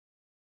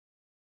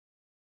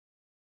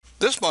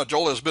This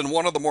module has been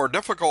one of the more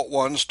difficult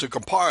ones to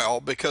compile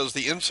because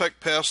the insect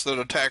pests that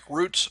attack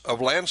roots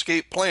of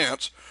landscape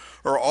plants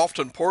are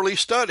often poorly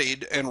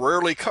studied and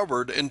rarely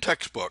covered in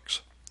textbooks.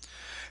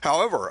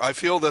 However, I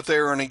feel that they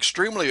are an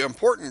extremely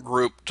important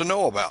group to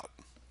know about.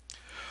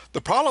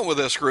 The problem with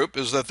this group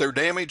is that their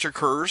damage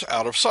occurs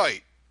out of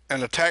sight,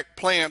 and attacked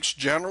plants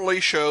generally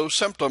show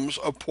symptoms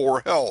of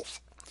poor health.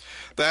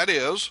 That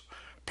is,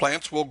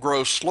 plants will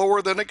grow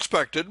slower than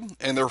expected,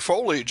 and their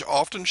foliage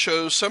often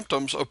shows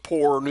symptoms of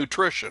poor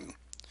nutrition.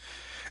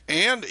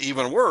 And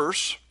even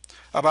worse,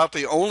 about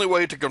the only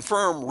way to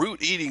confirm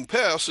root-eating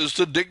pests is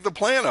to dig the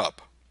plant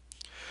up.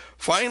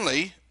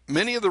 Finally,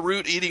 many of the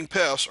root-eating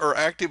pests are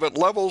active at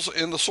levels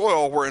in the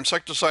soil where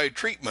insecticide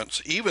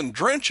treatments, even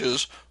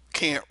drenches,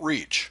 can't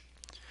reach.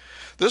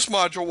 This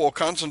module will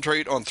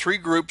concentrate on three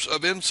groups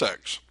of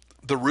insects: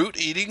 the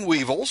root-eating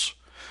weevils,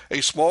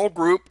 a small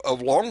group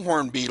of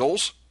longhorned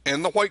beetles,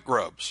 and the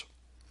WhiteGrubs.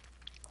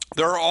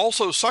 There are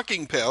also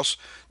sucking pests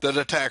that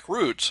attack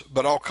roots,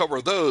 but I'll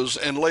cover those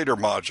in later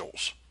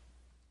modules.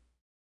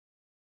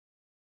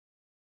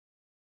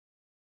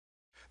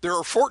 There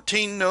are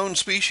 14 known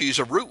species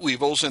of root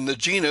weevils in the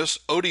genus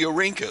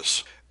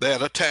Odeorhynchus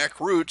that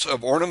attack roots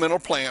of ornamental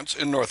plants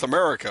in North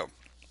America.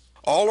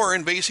 All are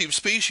invasive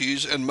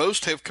species, and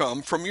most have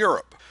come from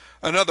Europe.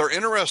 Another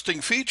interesting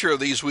feature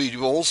of these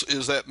weevils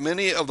is that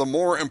many of the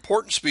more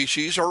important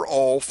species are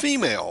all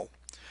female.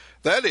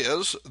 That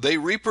is, they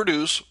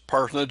reproduce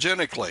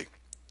parthenogenically.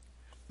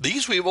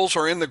 These weevils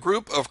are in the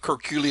group of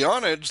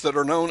curculionids that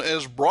are known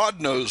as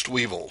broad-nosed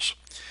weevils.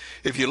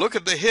 If you look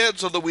at the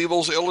heads of the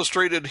weevils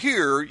illustrated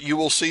here, you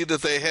will see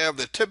that they have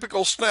the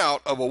typical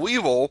snout of a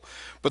weevil,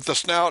 but the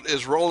snout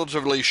is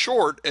relatively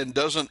short and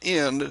doesn't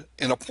end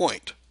in a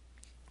point.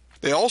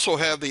 They also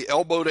have the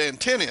elbowed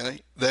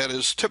antennae that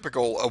is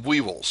typical of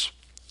weevils.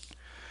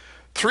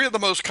 Three of the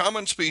most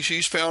common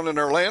species found in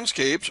our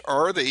landscapes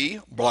are the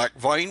black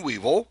vine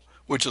weevil,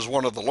 which is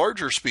one of the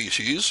larger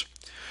species.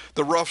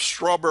 The rough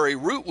strawberry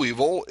root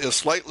weevil is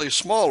slightly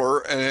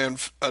smaller,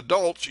 and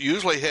adults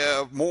usually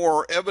have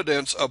more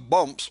evidence of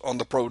bumps on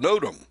the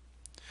pronotum.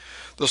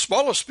 The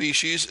smallest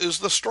species is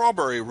the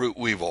strawberry root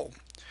weevil.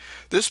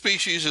 This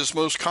species is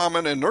most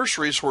common in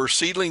nurseries where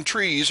seedling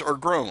trees are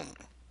grown.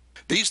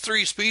 These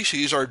three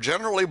species are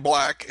generally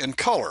black in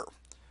color.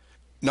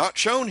 Not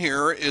shown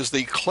here is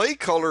the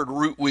clay-colored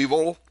root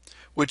weevil,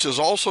 which is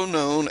also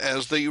known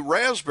as the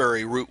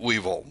raspberry root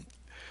weevil.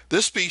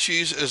 This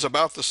species is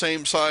about the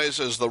same size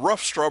as the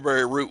rough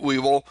strawberry root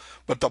weevil,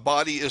 but the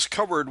body is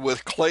covered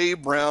with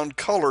clay-brown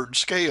colored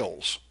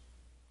scales.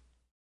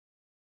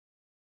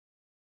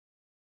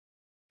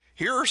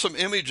 Here are some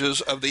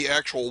images of the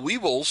actual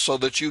weevils so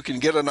that you can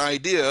get an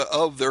idea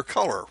of their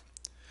color.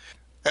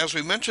 As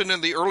we mentioned in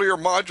the earlier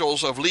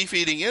modules of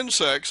leaf-eating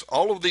insects,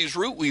 all of these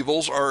root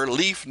weevils are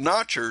leaf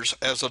notchers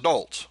as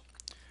adults.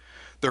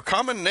 Their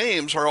common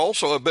names are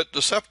also a bit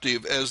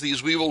deceptive, as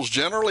these weevils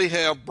generally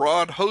have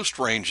broad host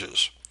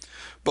ranges,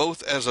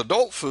 both as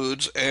adult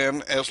foods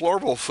and as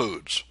larval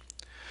foods.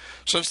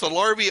 Since the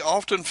larvae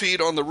often feed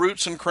on the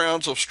roots and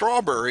crowns of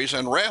strawberries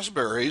and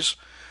raspberries,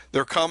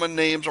 their common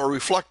names are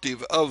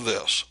reflective of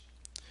this.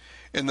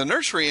 In the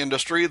nursery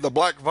industry, the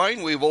black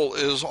vine weevil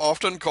is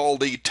often called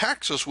the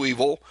taxus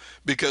weevil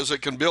because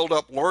it can build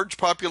up large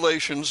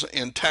populations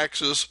in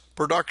taxus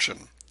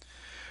production.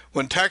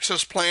 When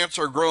taxus plants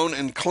are grown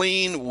in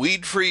clean,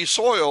 weed-free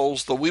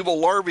soils, the weevil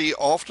larvae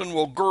often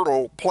will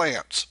girdle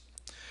plants.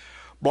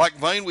 Black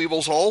vine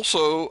weevils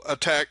also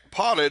attack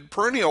potted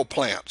perennial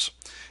plants,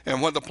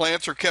 and when the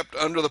plants are kept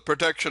under the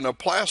protection of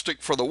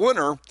plastic for the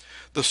winter,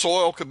 the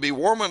soil can be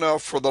warm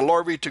enough for the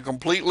larvae to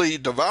completely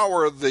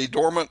devour the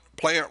dormant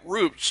plant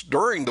roots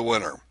during the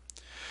winter.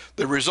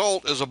 The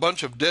result is a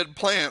bunch of dead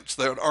plants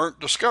that aren't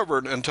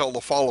discovered until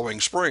the following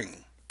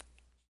spring.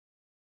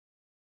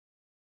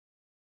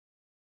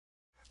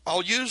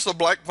 I'll use the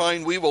black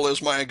vine weevil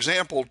as my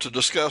example to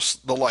discuss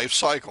the life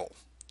cycle.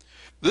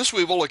 This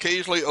weevil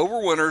occasionally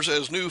overwinters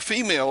as new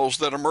females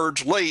that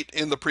emerge late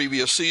in the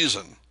previous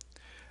season.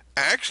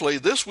 Actually,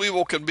 this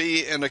weevil can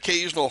be an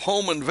occasional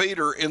home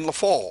invader in the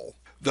fall,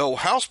 though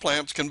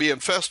houseplants can be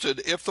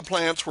infested if the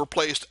plants were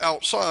placed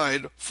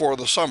outside for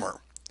the summer.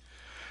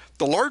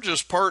 The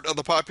largest part of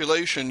the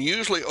population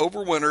usually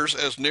overwinters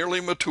as nearly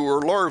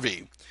mature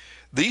larvae.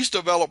 These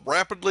develop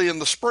rapidly in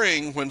the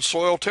spring when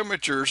soil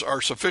temperatures are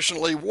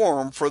sufficiently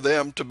warm for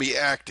them to be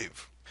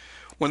active.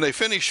 When they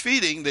finish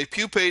feeding, they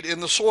pupate in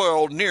the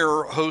soil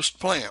near host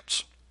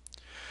plants.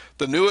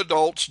 The new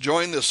adults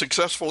join the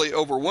successfully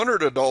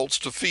overwintered adults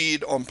to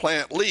feed on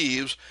plant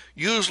leaves,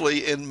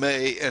 usually in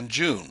May and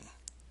June.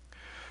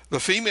 The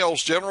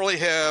females generally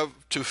have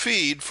to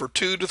feed for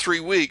 2 to 3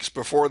 weeks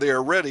before they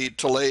are ready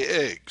to lay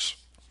eggs.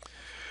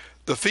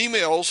 The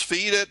females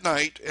feed at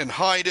night and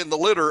hide in the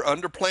litter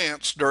under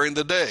plants during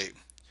the day.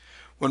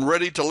 When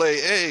ready to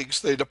lay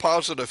eggs, they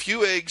deposit a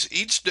few eggs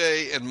each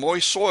day in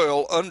moist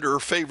soil under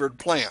favored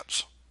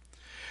plants.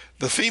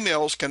 The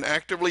females can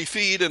actively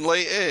feed and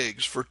lay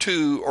eggs for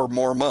 2 or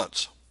more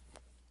months.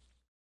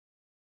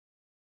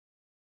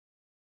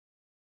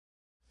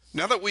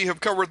 Now that we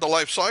have covered the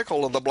life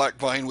cycle of the black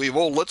vine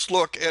weevil, let's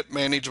look at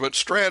management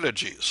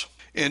strategies.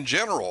 In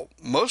general,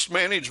 most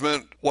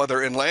management,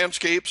 whether in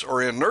landscapes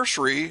or in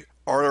nursery,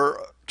 are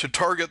to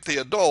target the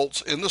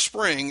adults in the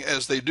spring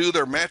as they do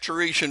their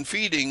maturation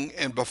feeding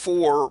and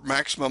before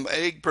maximum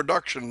egg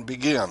production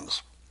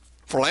begins.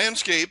 For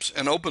landscapes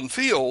and open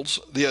fields,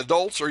 the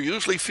adults are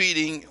usually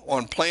feeding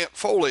on plant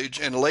foliage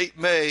in late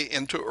May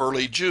into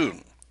early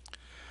June.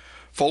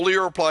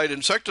 Foliar-applied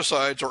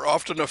insecticides are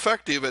often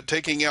effective at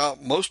taking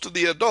out most of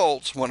the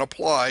adults when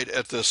applied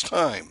at this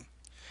time.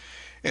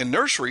 In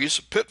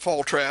nurseries,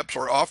 pitfall traps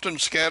are often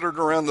scattered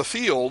around the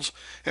fields,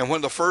 and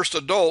when the first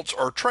adults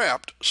are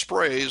trapped,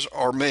 sprays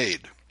are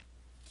made.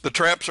 The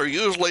traps are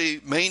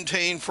usually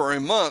maintained for a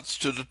month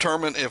to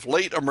determine if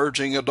late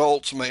emerging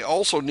adults may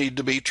also need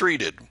to be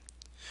treated.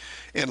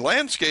 In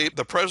landscape,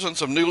 the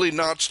presence of newly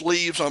notched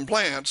leaves on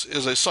plants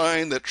is a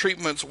sign that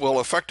treatments will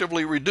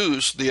effectively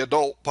reduce the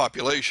adult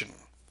population.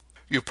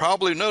 You've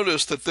probably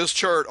noticed that this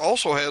chart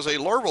also has a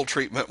larval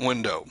treatment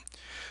window.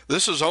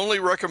 This is only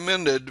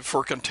recommended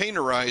for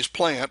containerized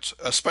plants,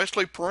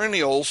 especially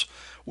perennials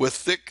with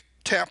thick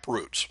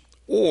taproots,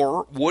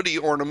 or woody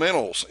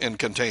ornamentals in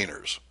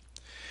containers.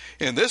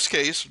 In this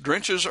case,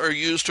 drenches are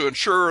used to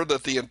ensure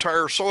that the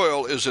entire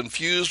soil is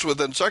infused with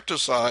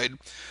insecticide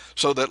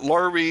so that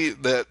larvae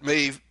that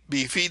may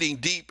be feeding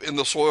deep in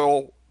the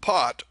soil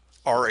pot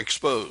are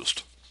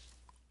exposed.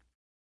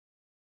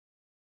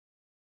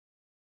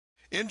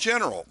 In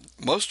general,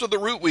 most of the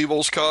root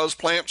weevils cause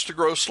plants to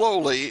grow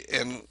slowly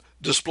and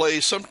display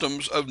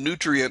symptoms of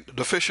nutrient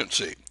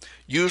deficiency,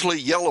 usually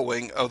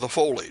yellowing of the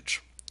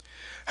foliage.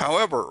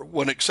 However,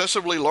 when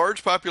excessively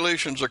large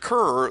populations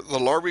occur, the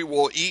larvae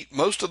will eat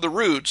most of the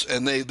roots,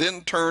 and they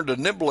then turn to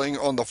nibbling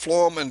on the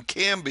phloem and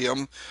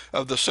cambium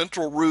of the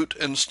central root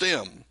and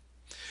stem.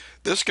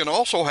 This can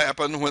also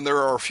happen when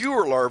there are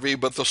fewer larvae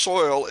but the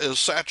soil is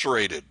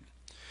saturated.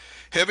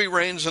 Heavy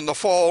rains in the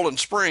fall and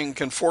spring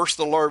can force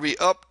the larvae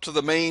up to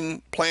the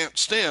main plant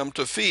stem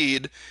to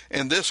feed,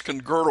 and this can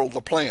girdle the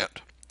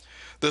plant.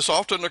 This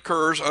often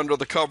occurs under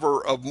the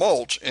cover of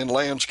mulch in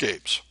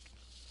landscapes.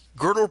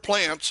 Girdled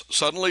plants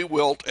suddenly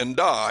wilt and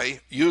die,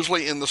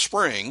 usually in the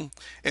spring,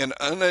 and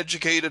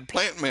uneducated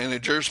plant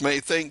managers may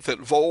think that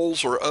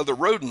voles or other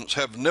rodents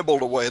have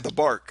nibbled away the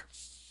bark.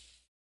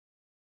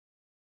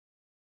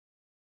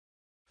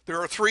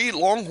 There are 3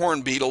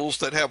 longhorned beetles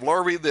that have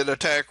larvae that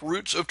attack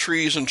roots of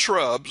trees and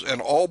shrubs,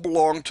 and all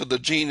belong to the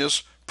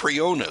genus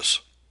Prionids.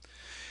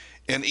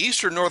 In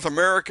eastern North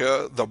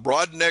America, the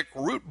broad-necked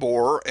root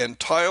borer and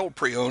tile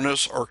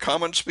Prionids are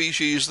common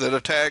species that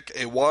attack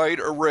a wide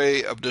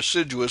array of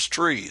deciduous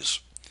trees.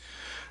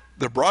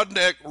 The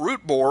broad-necked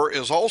root borer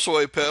is also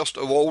a pest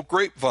of old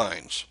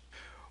grapevines.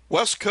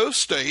 West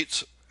Coast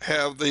states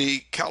have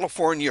the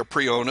California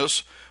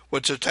Prionids,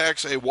 which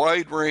attacks a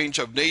wide range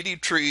of native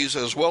trees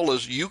as well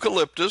as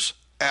eucalyptus,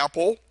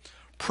 apple,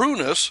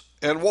 prunus,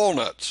 and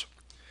walnuts.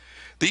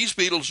 These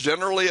beetles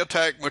generally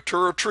attack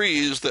mature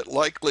trees that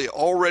likely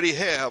already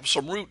have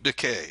some root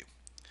decay.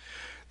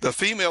 The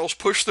females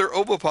push their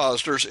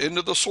ovipositors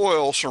into the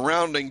soil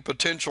surrounding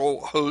potential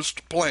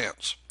host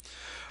plants.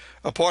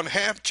 Upon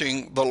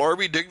hatching, the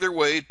larvae dig their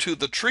way to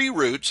the tree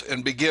roots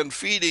and begin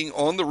feeding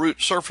on the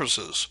root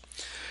surfaces.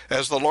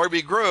 As the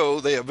larvae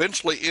grow, they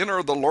eventually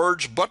enter the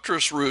large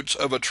buttress roots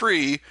of a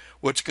tree,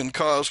 which can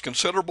cause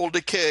considerable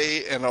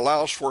decay and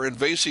allows for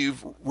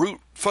invasive root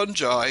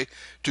fungi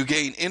to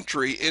gain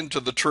entry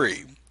into the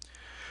tree.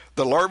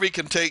 The larvae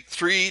can take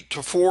 3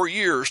 to 4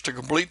 years to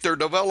complete their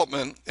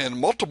development, and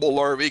multiple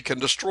larvae can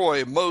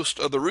destroy most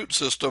of the root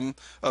system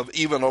of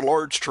even a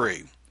large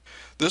tree.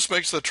 This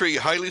makes the tree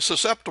highly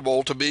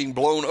susceptible to being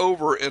blown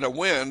over in a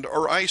wind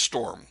or ice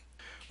storm.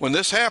 When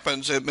this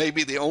happens, it may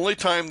be the only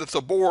time that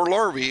the borer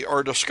larvae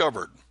are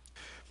discovered.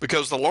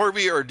 Because the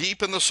larvae are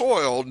deep in the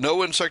soil,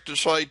 no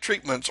insecticide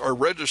treatments are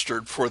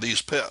registered for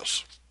these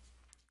pests.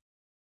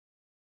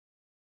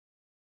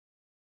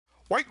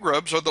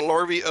 WhiteGrubs are the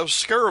larvae of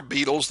scarab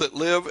beetles that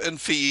live and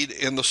feed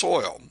in the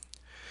soil.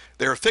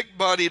 They are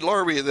thick-bodied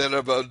larvae that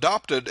have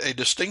adopted a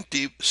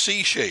distinctive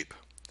C shape.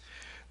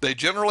 They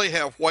generally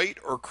have white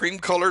or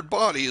cream-colored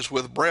bodies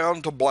with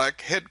brown to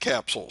black head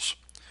capsules.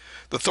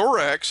 The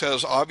thorax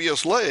has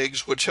obvious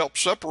legs which help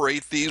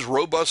separate these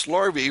robust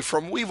larvae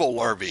from weevil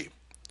larvae.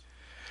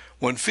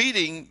 When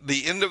feeding,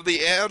 the end of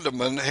the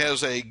abdomen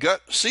has a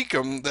gut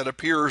cecum that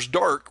appears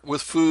dark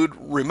with food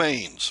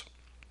remains.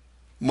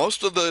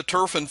 Most of the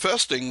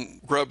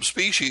turf-infesting grub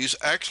species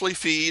actually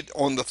feed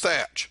on the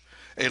thatch,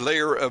 a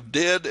layer of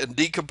dead and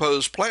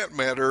decomposed plant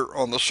matter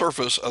on the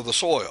surface of the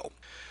soil.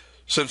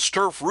 Since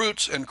turf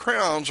roots and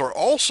crowns are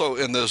also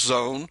in this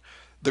zone,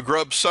 the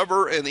grubs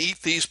sever and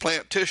eat these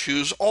plant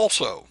tissues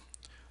also.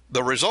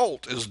 The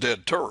result is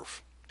dead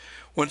turf.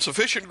 When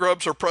sufficient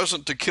grubs are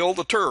present to kill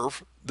the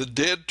turf, the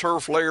dead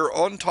turf layer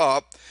on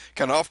top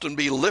can often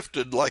be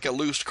lifted like a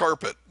loose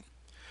carpet.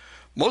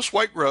 Most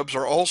WhiteGrubs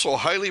are also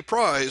highly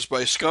prized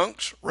by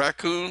skunks,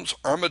 raccoons,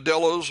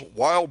 armadillos,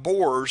 wild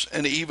boars,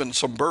 and even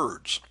some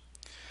birds.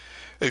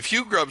 A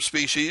few grub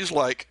species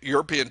like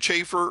European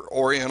chafer,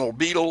 oriental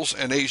beetles,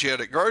 and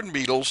Asiatic garden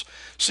beetles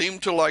seem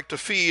to like to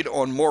feed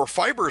on more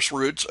fibrous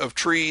roots of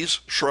trees,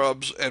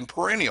 shrubs, and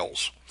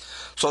perennials,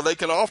 so they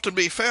can often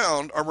be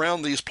found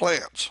around these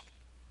plants.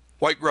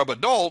 White grub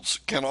adults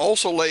can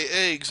also lay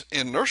eggs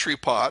in nursery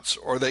pots,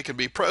 or they can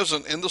be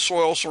present in the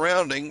soil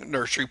surrounding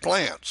nursery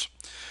plants.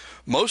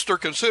 Most are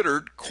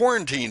considered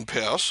quarantine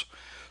pests,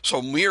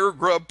 so mere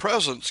grub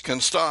presence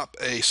can stop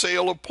a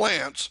sale of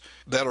plants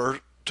that are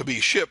to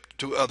be shipped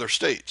to other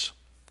states.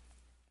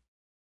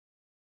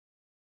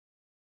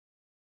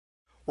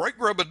 White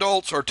grub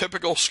adults are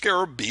typical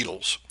scarab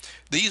beetles.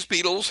 These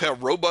beetles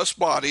have robust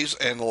bodies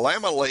and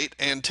lamellate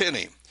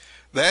antennae.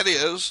 That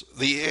is,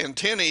 the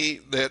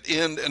antennae that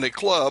end in a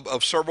club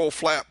of several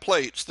flat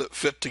plates that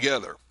fit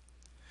together.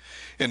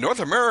 In North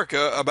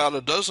America, about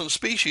a dozen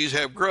species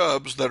have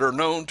grubs that are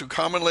known to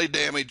commonly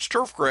damage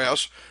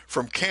turfgrass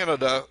from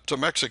Canada to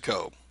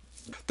Mexico.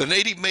 The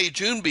native May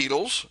June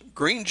beetles,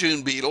 green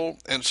June beetle,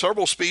 and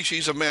several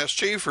species of mass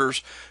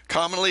chafers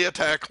commonly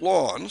attack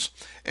lawns,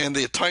 and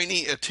the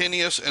tiny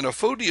Atenius and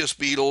Aphodius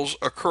beetles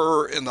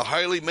occur in the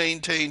highly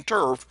maintained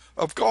turf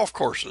of golf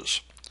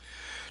courses.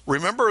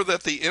 Remember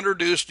that the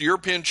introduced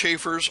European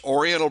chafers,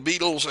 oriental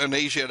beetles, and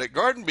Asiatic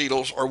garden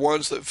beetles are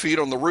ones that feed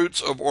on the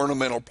roots of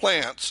ornamental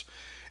plants,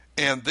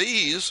 and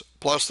these,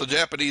 plus the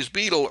Japanese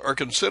beetle, are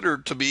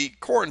considered to be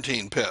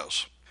quarantine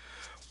pests.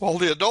 While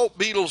the adult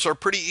beetles are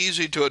pretty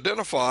easy to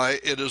identify,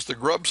 it is the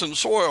grubs in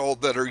soil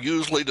that are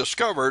usually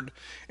discovered,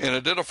 and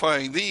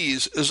identifying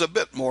these is a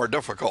bit more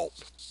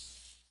difficult.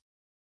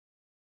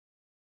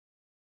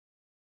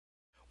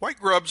 White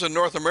grubs in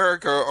North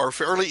America are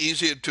fairly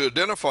easy to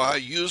identify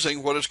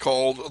using what is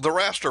called the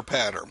raster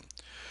pattern.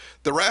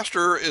 The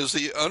raster is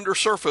the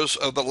undersurface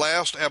of the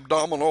last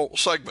abdominal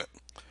segment.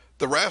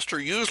 The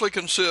raster usually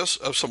consists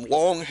of some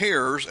long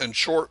hairs and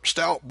short,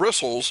 stout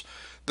bristles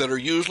that are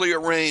usually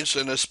arranged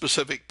in a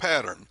specific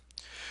pattern.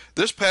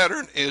 This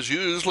pattern is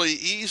usually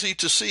easy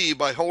to see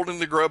by holding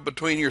the grub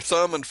between your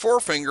thumb and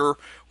forefinger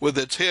with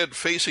its head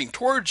facing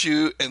towards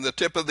you and the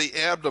tip of the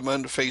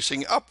abdomen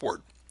facing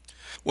upward.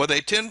 With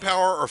a 10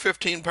 power or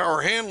 15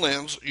 power hand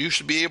lens, you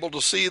should be able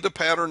to see the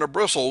pattern of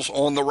bristles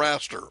on the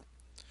raster.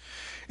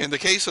 In the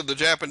case of the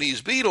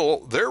Japanese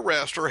beetle, their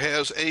raster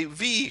has a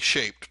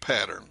V-shaped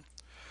pattern.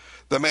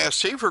 The mass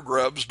chafer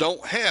grubs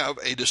don't have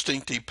a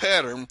distinctive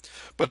pattern,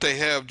 but they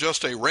have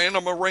just a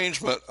random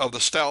arrangement of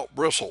the stout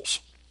bristles.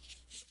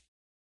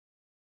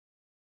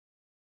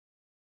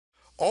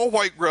 All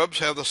white grubs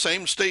have the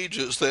same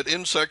stages that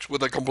insects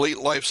with a complete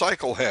life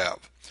cycle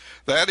have.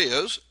 That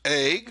is,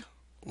 egg,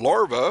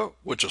 larva,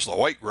 which is the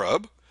white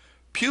grub,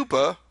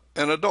 pupa,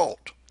 and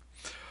adult.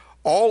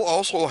 All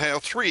also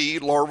have 3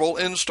 larval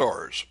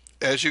instars.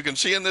 As you can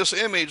see in this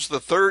image,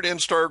 the third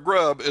instar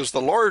grub is the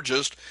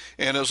largest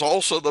and is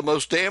also the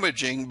most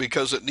damaging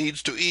because it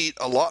needs to eat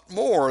a lot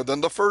more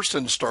than the first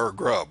instar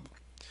grub.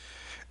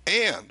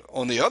 And,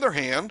 on the other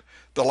hand,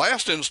 the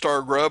last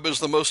instar grub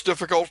is the most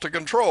difficult to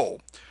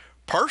control,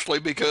 partially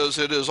because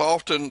it is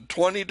often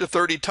 20 to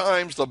 30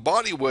 times the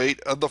body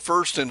weight of the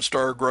first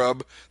instar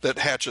grub that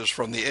hatches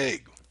from the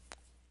egg.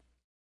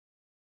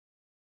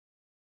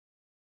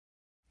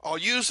 I'll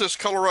use this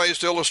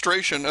colorized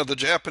illustration of the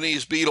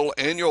Japanese beetle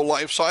annual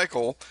life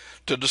cycle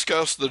to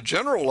discuss the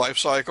general life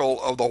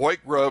cycle of the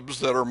white grubs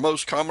that are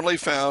most commonly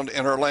found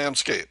in our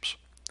landscapes.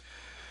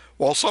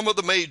 While some of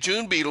the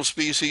May-June beetle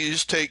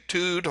species take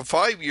 2 to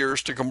 5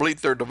 years to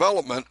complete their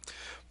development,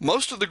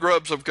 most of the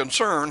grubs of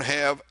concern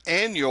have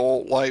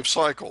annual life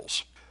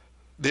cycles.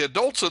 The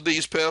adults of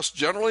these pests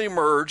generally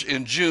emerge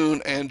in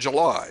June and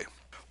July.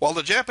 While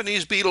the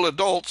Japanese beetle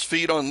adults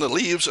feed on the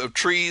leaves of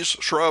trees,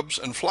 shrubs,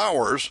 and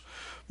flowers,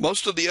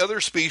 most of the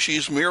other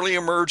species merely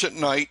emerge at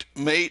night,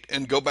 mate,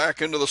 and go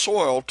back into the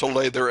soil to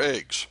lay their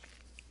eggs.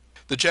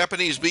 The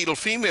Japanese beetle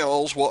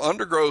females will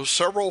undergo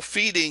several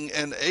feeding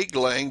and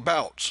egg-laying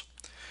bouts.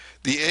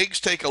 The eggs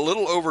take a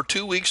little over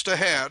 2 weeks to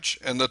hatch,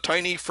 and the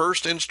tiny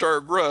first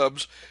instar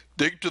grubs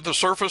dig to the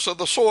surface of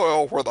the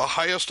soil where the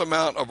highest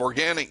amount of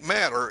organic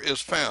matter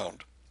is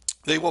found.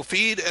 They will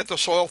feed at the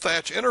soil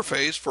thatch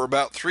interface for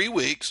about 3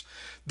 weeks,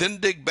 then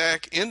dig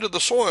back into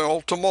the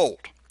soil to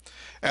molt.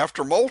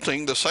 After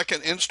molting, the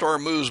second instar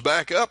moves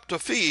back up to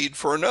feed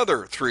for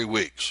another 3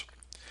 weeks.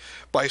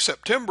 By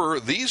September,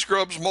 these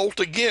grubs molt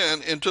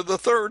again into the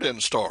third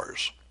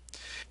instars.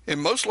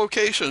 In most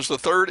locations, the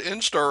third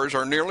instars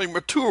are nearly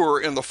mature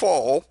in the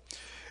fall,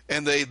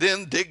 and they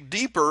then dig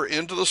deeper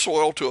into the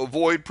soil to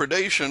avoid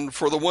predation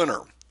for the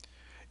winter.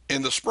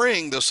 In the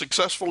spring, the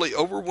successfully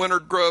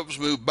overwintered grubs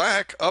move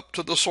back up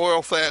to the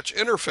soil thatch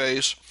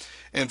interface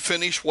and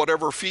finish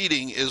whatever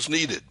feeding is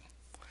needed.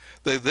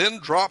 They then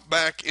drop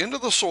back into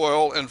the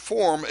soil and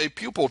form a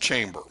pupal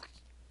chamber.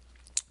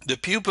 The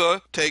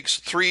pupa takes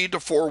 3 to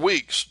 4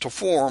 weeks to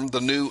form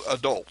the new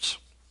adults.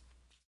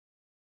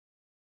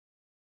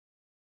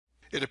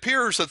 It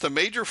appears that the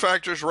major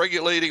factors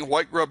regulating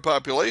white grub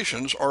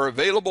populations are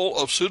available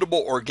of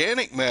suitable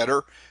organic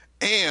matter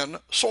and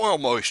soil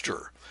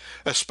moisture,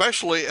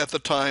 especially at the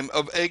time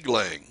of egg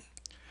laying.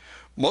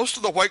 Most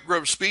of the white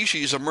grub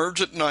species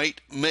emerge at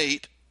night,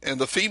 mate, and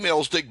the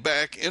females dig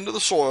back into the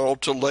soil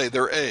to lay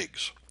their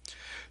eggs.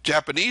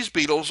 Japanese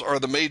beetles are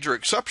the major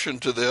exception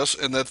to this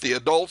in that the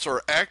adults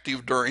are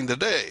active during the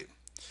day.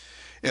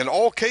 In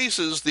all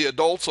cases, the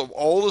adults of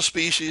all the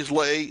species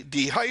lay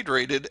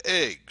dehydrated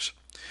eggs.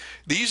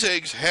 These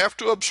eggs have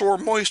to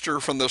absorb moisture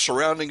from the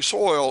surrounding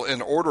soil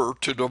in order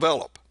to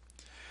develop.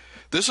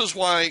 This is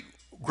why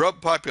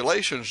grub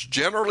populations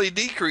generally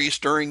decrease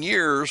during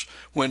years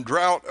when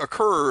drought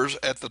occurs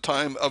at the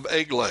time of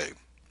egg lay.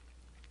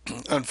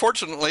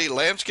 Unfortunately,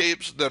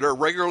 landscapes that are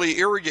regularly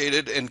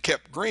irrigated and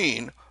kept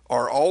green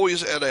are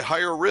always at a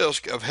higher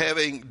risk of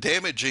having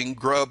damaging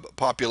grub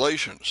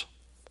populations.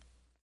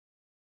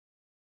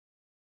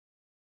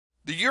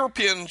 The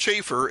European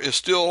chafer is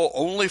still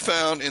only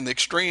found in the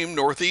extreme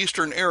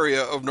northeastern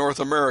area of North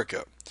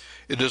America.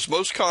 It is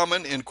most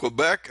common in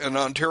Quebec and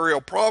Ontario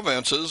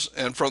provinces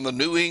and from the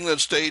New England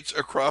states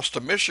across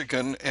to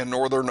Michigan and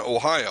northern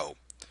Ohio.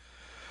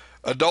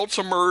 Adults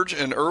emerge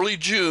in early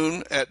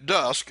June at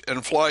dusk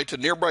and fly to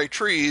nearby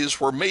trees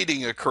where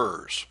mating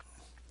occurs.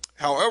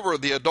 However,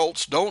 the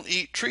adults don't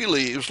eat tree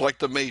leaves like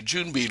the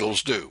May-June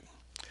beetles do.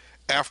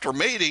 After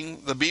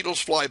mating, the beetles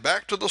fly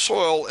back to the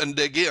soil and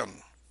dig in.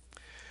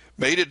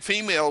 Mated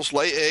females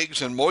lay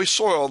eggs in moist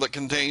soil that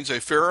contains a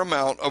fair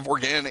amount of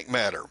organic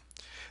matter.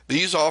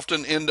 These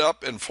often end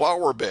up in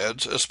flower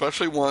beds,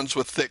 especially ones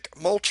with thick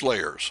mulch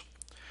layers.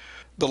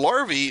 The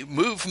larvae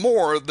move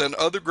more than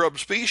other grub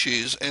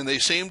species, and they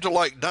seem to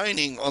like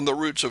dining on the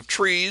roots of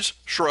trees,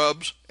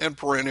 shrubs, and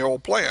perennial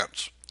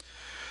plants.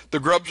 The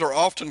grubs are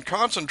often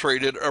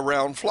concentrated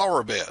around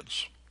flower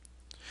beds.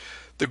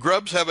 The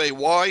grubs have a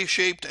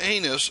Y-shaped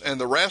anus, and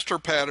the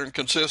raster pattern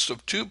consists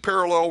of two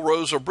parallel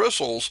rows of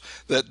bristles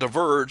that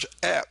diverge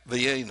at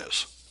the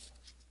anus.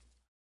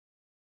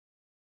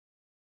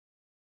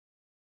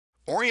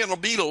 Oriental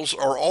beetles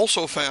are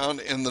also found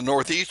in the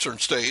northeastern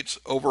states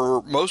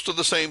over most of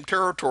the same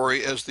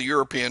territory as the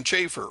European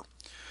chafer.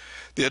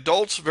 The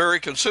adults vary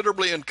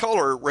considerably in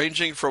color,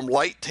 ranging from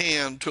light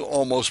tan to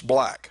almost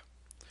black.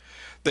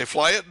 They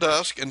fly at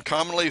dusk and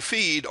commonly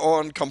feed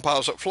on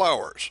composite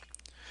flowers.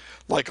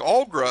 Like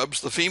all grubs,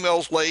 the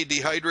females lay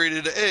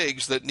dehydrated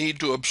eggs that need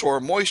to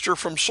absorb moisture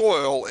from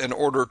soil in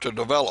order to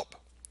develop.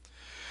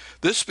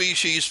 This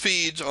species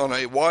feeds on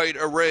a wide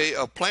array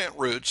of plant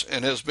roots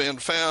and has been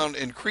found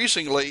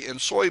increasingly in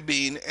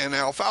soybean and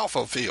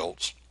alfalfa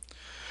fields.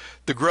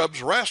 The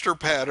grub's raster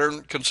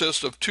pattern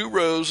consists of two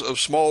rows of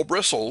small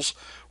bristles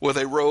with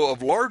a row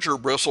of larger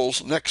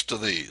bristles next to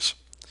these.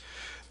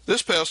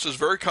 This pest is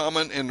very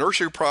common in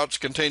nursery pots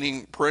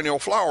containing perennial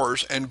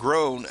flowers and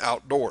grown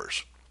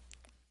outdoors.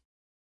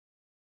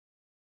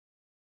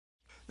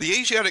 The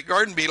Asiatic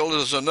garden beetle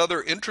is another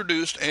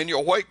introduced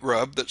annual white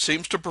grub that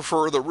seems to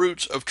prefer the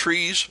roots of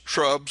trees,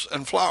 shrubs,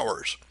 and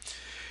flowers.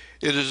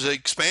 It is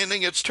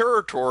expanding its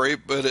territory,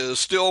 but is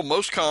still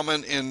most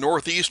common in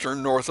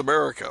northeastern North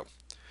America.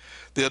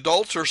 The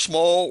adults are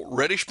small,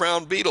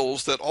 reddish-brown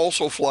beetles that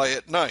also fly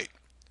at night.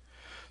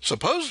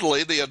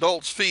 Supposedly, the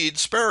adults feed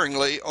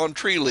sparingly on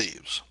tree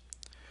leaves.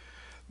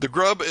 The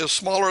grub is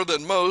smaller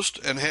than most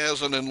and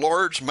has an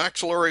enlarged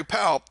maxillary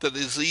palp that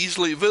is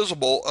easily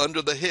visible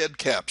under the head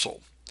capsule.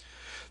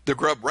 The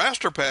grub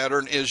raster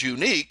pattern is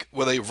unique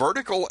with a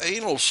vertical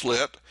anal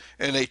slit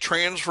and a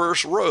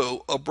transverse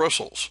row of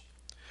bristles.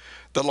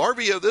 The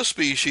larvae of this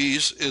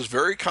species is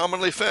very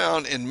commonly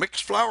found in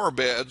mixed flower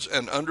beds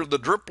and under the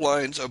drip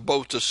lines of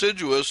both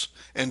deciduous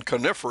and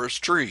coniferous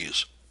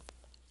trees.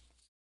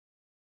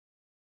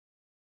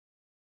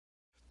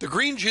 The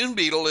green June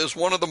beetle is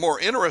one of the more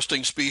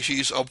interesting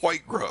species of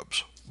white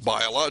grubs,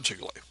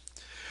 biologically.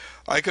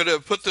 I could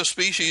have put this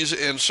species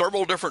in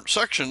several different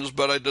sections,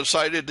 but I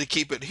decided to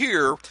keep it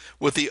here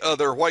with the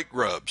other white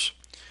grubs.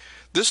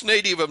 This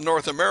native of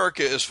North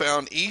America is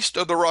found east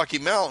of the Rocky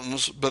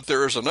Mountains, but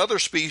there is another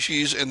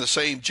species in the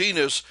same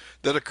genus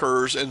that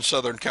occurs in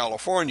Southern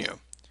California.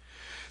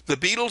 The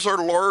beetles are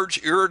large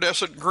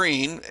iridescent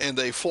green, and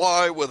they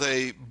fly with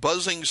a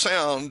buzzing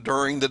sound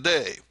during the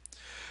day.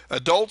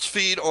 Adults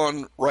feed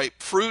on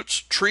ripe fruits,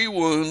 tree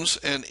wounds,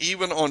 and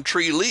even on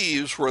tree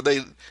leaves where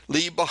they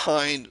leave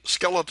behind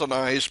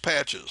skeletonized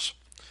patches.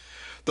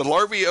 The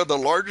larvae are the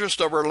largest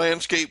of our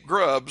landscape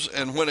grubs,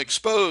 and when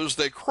exposed,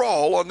 they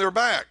crawl on their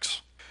backs.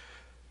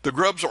 The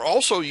grubs are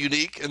also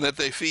unique in that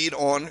they feed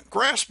on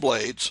grass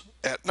blades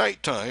at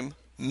nighttime,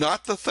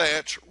 not the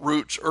thatch,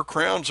 roots, or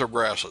crowns of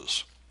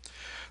grasses.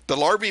 The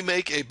larvae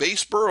make a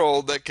base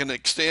burrow that can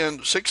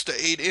extend 6 to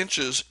 8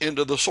 inches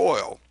into the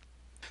soil.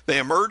 They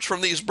emerge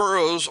from these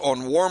burrows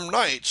on warm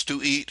nights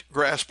to eat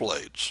grass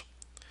blades.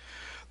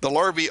 The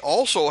larvae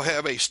also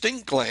have a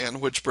stink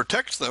gland which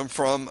protects them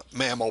from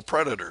mammal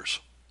predators.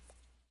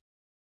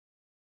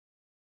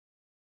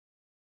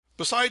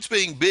 Besides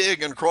being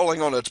big and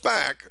crawling on its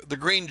back, the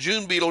green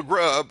June beetle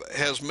grub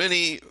has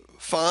many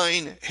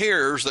fine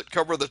hairs that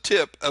cover the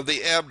tip of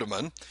the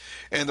abdomen,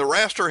 and the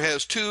raster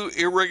has 2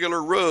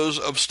 irregular rows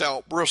of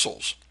stout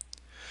bristles.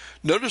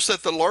 Notice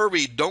that the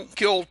larvae don't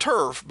kill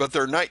turf, but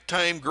their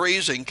nighttime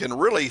grazing can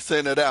really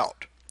thin it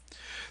out.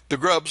 The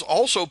grubs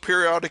also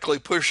periodically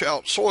push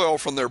out soil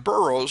from their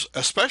burrows,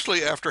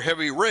 especially after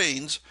heavy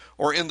rains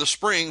or in the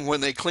spring when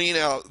they clean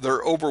out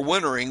their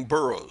overwintering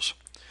burrows.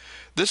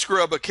 This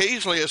grub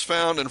occasionally is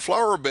found in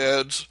flower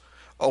beds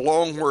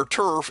along where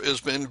turf has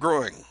been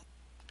growing.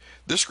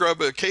 This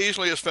grub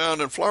occasionally is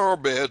found in flower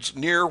beds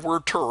near where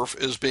turf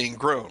is being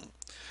grown.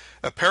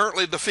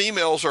 Apparently, the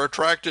females are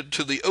attracted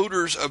to the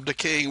odors of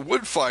decaying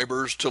wood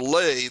fibers to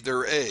lay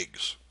their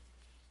eggs.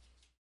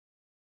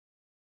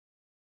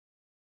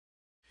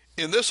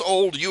 In this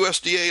old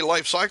USDA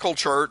life cycle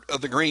chart of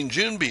the green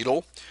June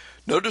beetle,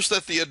 notice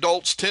that the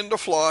adults tend to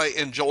fly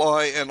in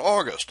July and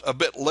August, a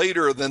bit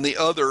later than the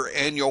other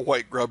annual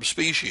white grub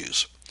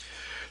species.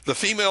 The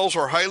females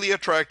are highly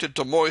attracted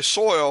to moist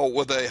soil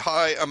with a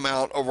high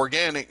amount of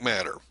organic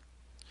matter.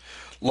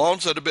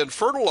 Lawns that have been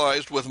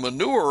fertilized with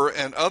manure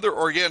and other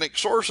organic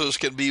sources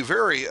can be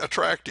very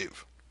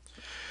attractive.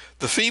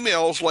 The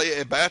females lay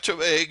a batch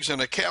of eggs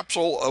in a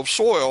capsule of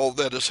soil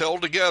that is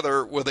held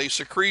together with a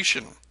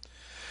secretion.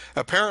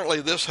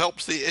 Apparently, this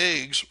helps the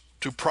eggs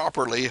to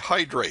properly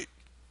hydrate.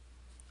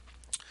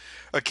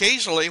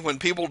 Occasionally, when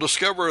people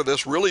discover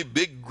this really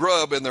big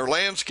grub in their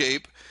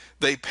landscape,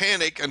 they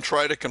panic and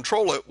try to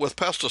control it with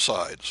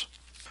pesticides.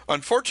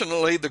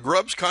 Unfortunately, the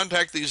grubs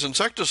contact these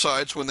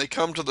insecticides when they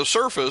come to the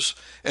surface,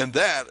 and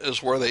that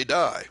is where they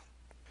die.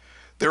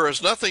 There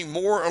is nothing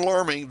more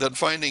alarming than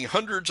finding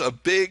hundreds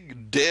of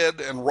big,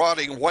 dead, and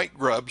rotting white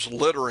grubs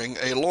littering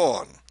a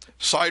lawn,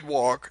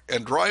 sidewalk,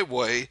 and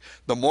driveway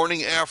the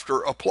morning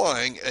after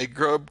applying a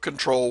grub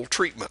control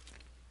treatment.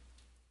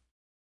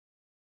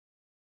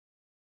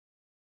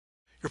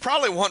 You're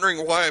probably wondering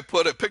why I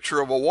put a picture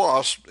of a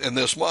wasp in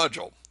this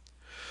module.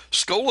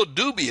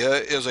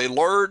 Scoladubia is a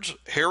large,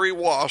 hairy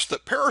wasp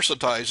that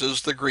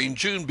parasitizes the green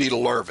June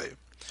beetle larvae.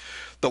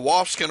 The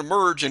wasps can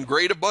emerge in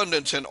great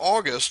abundance in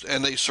August,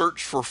 and they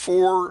search for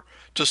 4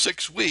 to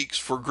 6 weeks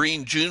for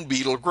green June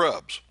beetle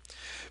grubs.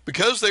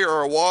 Because they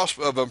are a wasp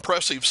of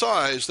impressive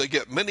size, they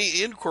get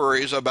many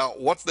inquiries about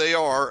what they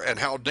are and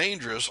how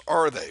dangerous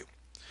are they.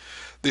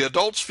 The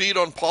adults feed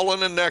on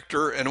pollen and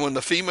nectar, and when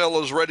the female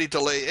is ready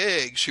to lay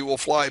eggs, she will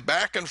fly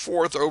back and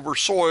forth over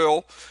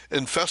soil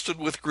infested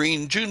with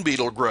green June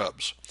beetle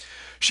grubs.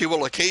 She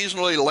will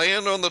occasionally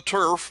land on the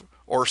turf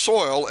or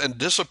soil and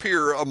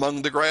disappear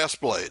among the grass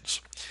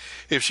blades.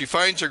 If she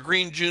finds a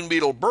green June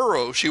beetle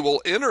burrow, she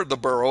will enter the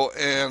burrow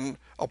and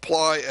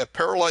apply a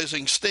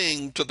paralyzing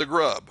sting to the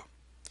grub.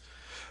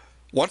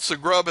 Once the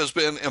grub has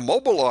been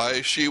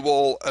immobilized, she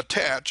will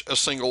attach a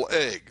single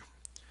egg.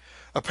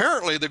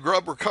 Apparently, the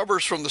grub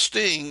recovers from the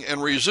sting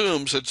and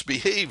resumes its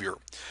behavior,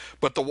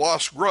 but the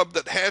wasp grub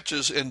that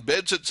hatches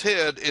embeds its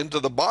head into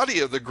the body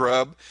of the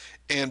grub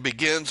and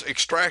begins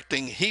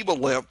extracting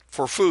hemolymph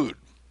for food.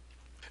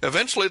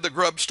 Eventually, the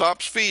grub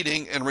stops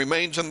feeding and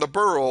remains in the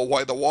burrow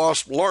while the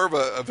wasp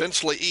larva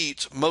eventually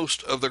eats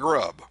most of the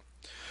grub.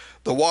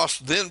 The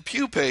wasp then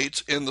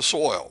pupates in the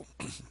soil.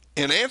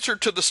 In answer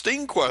to the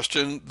sting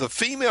question, the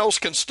females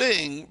can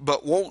sting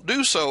but won't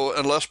do so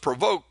unless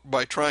provoked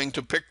by trying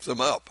to pick them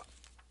up.